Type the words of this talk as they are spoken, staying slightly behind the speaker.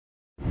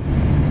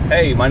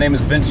Hey, my name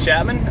is Vince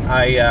Chapman.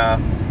 I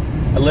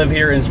live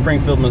here in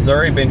Springfield,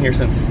 Missouri. Been here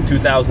since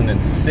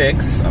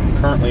 2006. I'm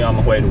currently on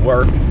my way to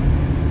work, so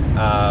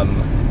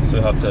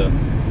you'll have to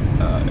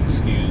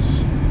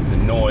excuse the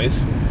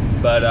noise.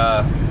 But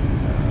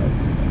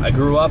I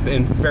grew up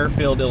in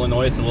Fairfield,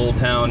 Illinois. It's a little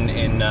town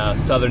in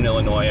southern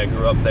Illinois. I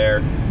grew up there.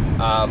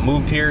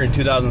 Moved here in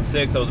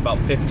 2006. I was about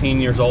 15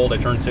 years old. I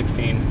turned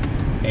 16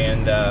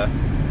 and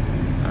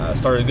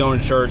started going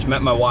to church.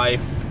 Met my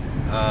wife.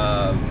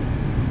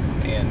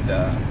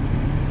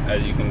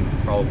 As you can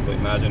probably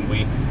imagine,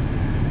 we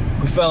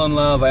fell in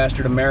love. I asked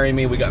her to marry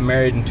me. We got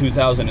married in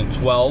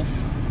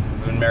 2012.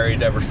 We've been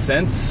married ever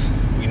since.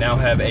 We now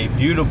have a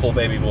beautiful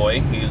baby boy.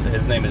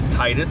 His name is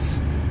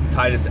Titus.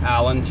 Titus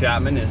Allen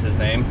Chapman is his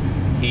name.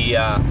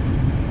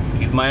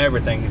 He's my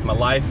everything. He's my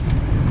life.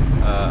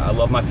 I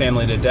love my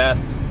family to death.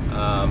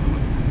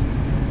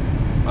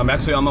 I'm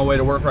actually on my way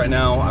to work right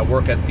now. I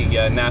work at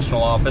the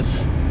national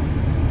office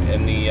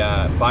in the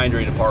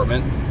bindery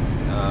department.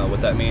 What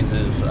that means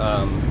is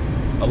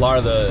a lot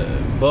of the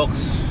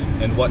books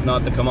and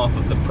whatnot that come off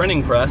of the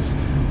printing press,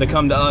 they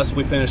come to us,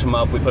 we finish them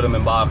up, we put them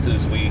in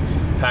boxes, we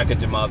package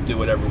them up, do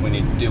whatever we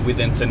need to do. We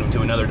then send them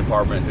to another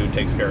department who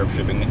takes care of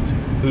shipping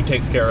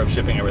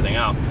everything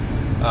out.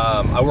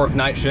 I work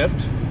night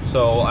shift,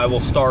 so I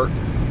will start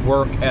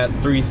work at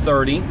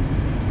 3:30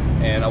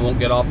 and I won't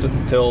get off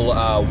until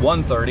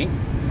 1:30.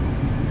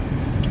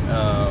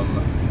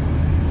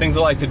 Things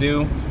I like to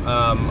do,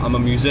 I'm a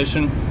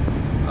musician.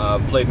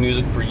 Played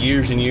music for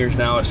years and years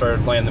now. I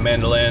started playing the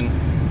mandolin,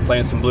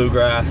 playing some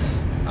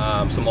bluegrass,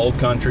 some old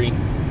country,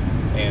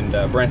 and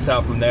branched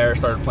out from there.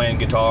 Started playing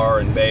guitar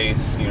and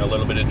bass, a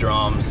little bit of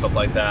drums, stuff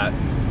like that.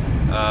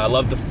 I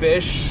love to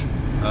fish.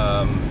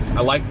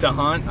 I like to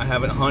hunt. I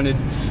haven't hunted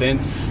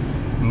since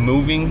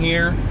moving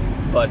here,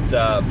 but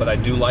I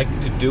do like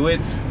to do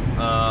it.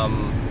 I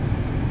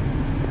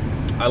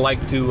like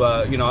to,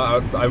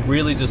 I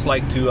really just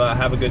like to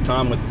have a good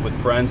time with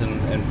friends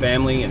and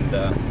family, and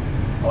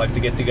I like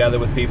to get together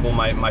with people.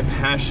 My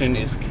passion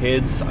is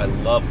kids. I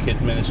love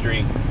kids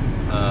ministry.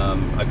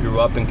 I grew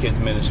up in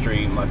kids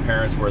ministry. My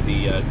parents were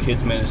the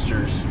kids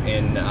ministers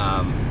in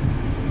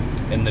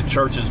the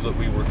churches that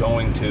we were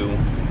going to.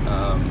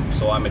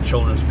 So I'm a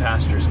children's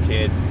pastor's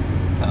kid.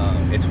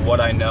 It's what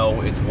I know.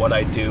 It's what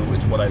I do.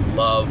 It's what I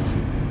love.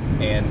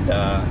 And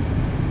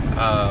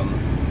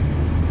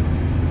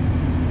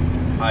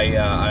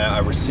I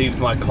received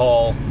my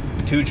call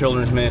to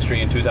children's ministry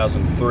in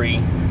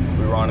 2003.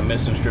 We were on a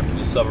mission trip to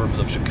the suburbs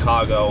of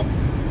Chicago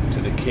to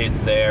the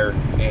kids there,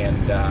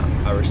 and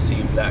I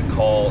received that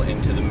call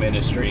into the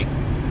ministry,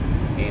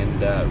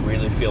 and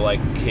really feel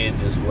like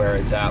kids is where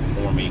it's at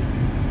for me.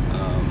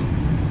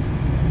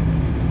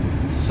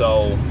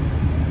 So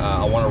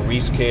I want to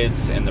reach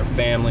kids and their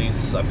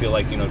families. I feel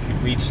like, if you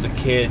reach the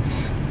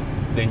kids,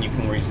 then you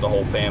can reach the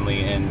whole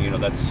family, and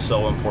that's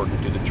so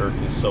important to the church.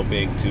 It's so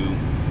big to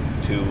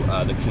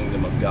the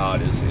kingdom of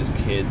God is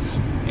kids,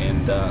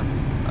 and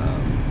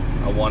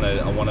I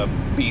want to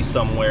be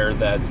somewhere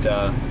that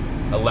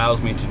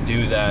allows me to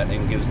do that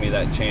and gives me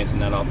that chance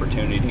and that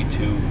opportunity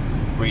to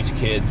reach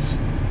kids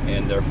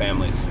and their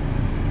families.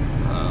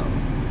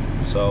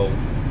 So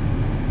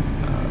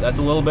that's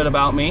a little bit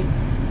about me.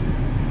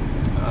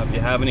 If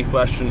you have any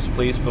questions,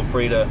 please feel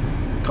free to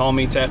call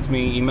me, text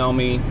me, email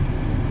me,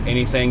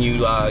 anything you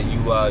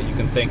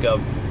can think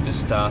of.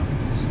 Just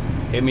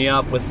hit me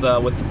up with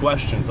the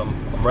questions. I'm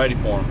ready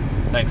for them.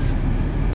 Thanks.